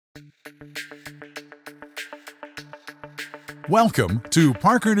Welcome to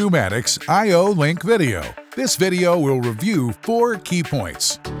Parker Pneumatics IOLink video. This video will review 4 key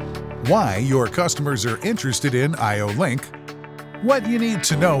points. Why your customers are interested in IOLink, what you need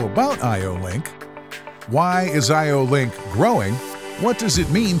to know about IOLink, why is IOLink growing, what does it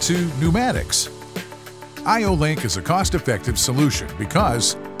mean to pneumatics. IOLink is a cost-effective solution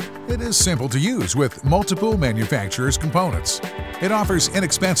because it is simple to use with multiple manufacturers' components. It offers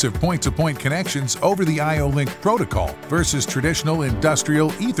inexpensive point-to-point connections over the IOLink protocol versus traditional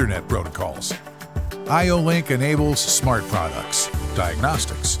industrial Ethernet protocols. IOLink enables smart products,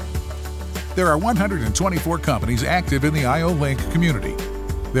 diagnostics. There are 124 companies active in the IOLink community.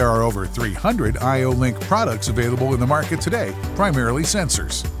 There are over 300 IOLink products available in the market today, primarily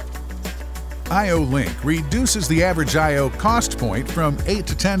sensors. IOLink reduces the average I/O cost point from $8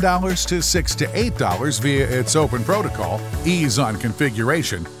 to $10 to $6 to $8 via its open protocol, ease on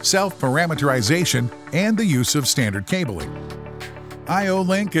configuration, self-parameterization, and the use of standard cabling.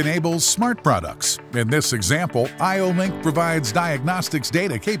 IOLink enables smart products. In this example, IOLink provides diagnostics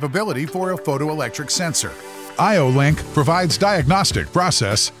data capability for a photoelectric sensor. IOLink provides diagnostic,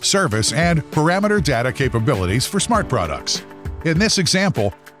 process, service, and parameter data capabilities for smart products. In this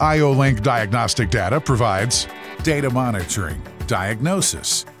example, IOLink diagnostic data provides data monitoring,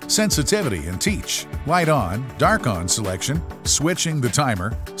 diagnosis, sensitivity and teach, light on, dark on selection, switching the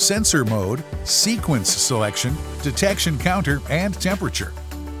timer, sensor mode, sequence selection, detection counter, and temperature.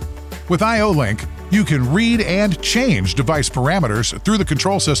 With IOLink, you can read and change device parameters through the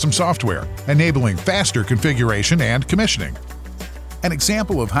control system software, enabling faster configuration and commissioning. An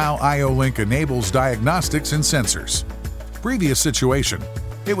example of how IOLink enables diagnostics and sensors. Previous situation.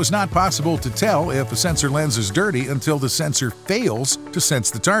 It was not possible to tell if a sensor lens is dirty until the sensor fails to sense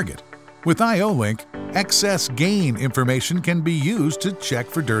the target. With IOLink, excess gain information can be used to check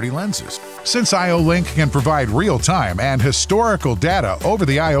for dirty lenses. Since IOLink can provide real-time and historical data over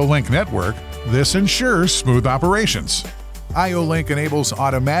the IOLink network, this ensures smooth operations. IOLink enables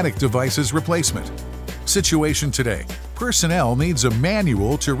automatic devices replacement. Situation today. Personnel needs a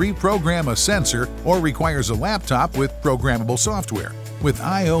manual to reprogram a sensor or requires a laptop with programmable software. With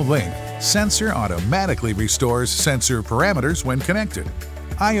IOLink, sensor automatically restores sensor parameters when connected.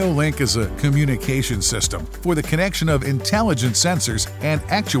 IOLink is a communication system for the connection of intelligent sensors and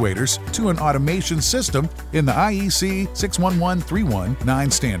actuators to an automation system in the IEC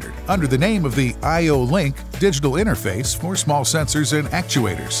 61131-9 standard under the name of the IOLink Digital Interface for Small Sensors and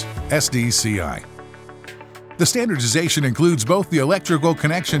Actuators, SDCI. The standardization includes both the electrical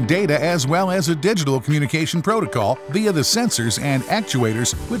connection data as well as a digital communication protocol via the sensors and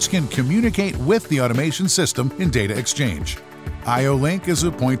actuators which can communicate with the automation system in data exchange. IOLink is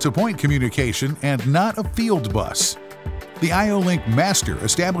a point-to-point communication and not a field bus. The IOLink Master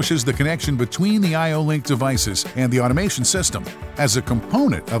establishes the connection between the IOLink devices and the automation system. As a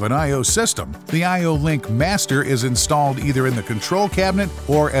component of an I/O system, the IOLink Master is installed either in the control cabinet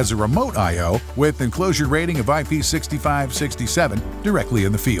or as a remote I/O with enclosure rating of IP65-67 directly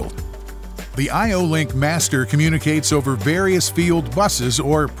in the field. The IOLink Master communicates over various field buses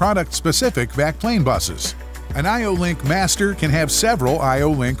or product-specific backplane buses. An IOLink Master can have several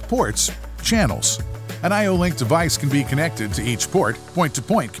IOLink ports, channels. An IOLink device can be connected to each port,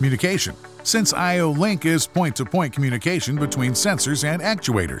 point-to-point communication, since IOLink is point-to-point communication between sensors and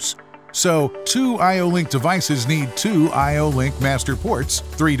actuators. So, 2 IOLink devices need 2 IOLink Master ports,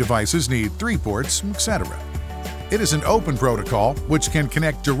 3 devices need 3 ports, etc. It is an open protocol which can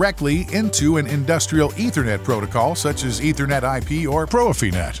connect directly into an industrial Ethernet protocol such as Ethernet IP or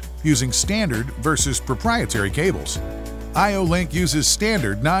Profinet, using standard versus proprietary cables. IOLink uses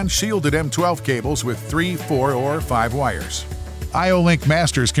standard non-shielded M12 cables with 3, 4, or 5 wires. IOLink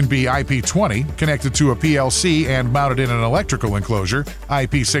Masters can be IP20, connected to a PLC and mounted in an electrical enclosure,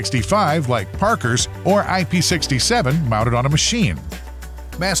 IP65 like Parker's, or IP67 mounted on a machine.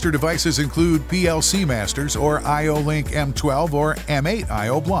 Master devices include PLC Masters or IOLink M12 or M8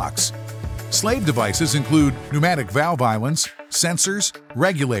 I/O blocks. Slave devices include pneumatic valve islands, sensors,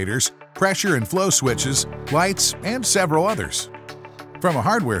 regulators, pressure and flow switches, lights, and several others. From a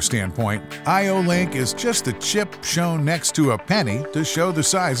hardware standpoint, IOLink is just a chip shown next to a penny to show the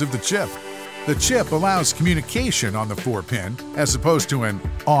size of the chip. The chip allows communication on the 4-pin as opposed to an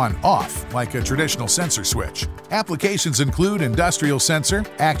on-off like a traditional sensor switch. Applications include industrial sensor,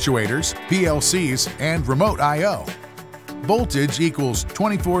 actuators, PLCs, and remote I/O. Voltage equals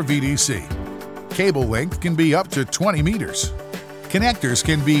 24 VDC. Cable length can be up to 20 meters. Connectors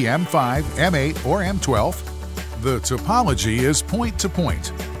can be M5, M8, or M12. The topology is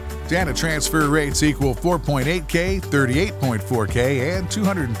point-to-point. Data transfer rates equal 4.8K, 38.4K, and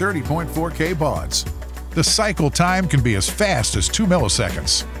 230.4K bauds. The cycle time can be as fast as 2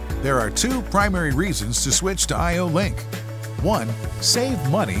 milliseconds. There are two primary reasons to switch to IOLink. 1. Save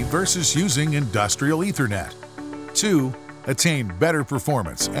money versus using industrial Ethernet. 2. Attain better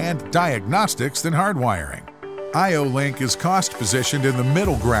performance and diagnostics than hardwiring. IOLink is cost-positioned in the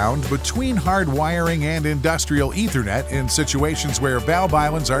middle ground between hardwiring and industrial Ethernet in situations where valve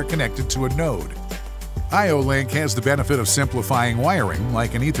islands are connected to a node. IOLink has the benefit of simplifying wiring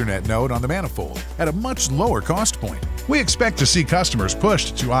like an Ethernet node on the manifold at a much lower cost point. We expect to see customers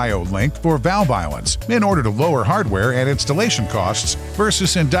pushed to IOLink for valve islands in order to lower hardware and installation costs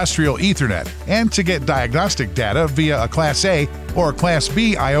versus industrial Ethernet and to get diagnostic data via a Class A or Class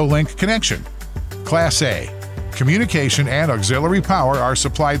B IOLink connection. Class A. Communication and auxiliary power are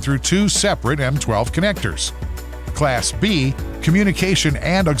supplied through two separate M12 connectors. Class B, communication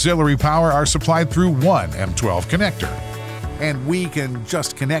and auxiliary power are supplied through one M12 connector. And we can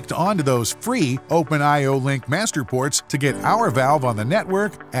just connect onto those free open IOLink Master ports to get our valve on the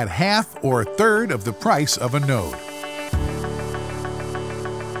network at half or a third of the price of a node.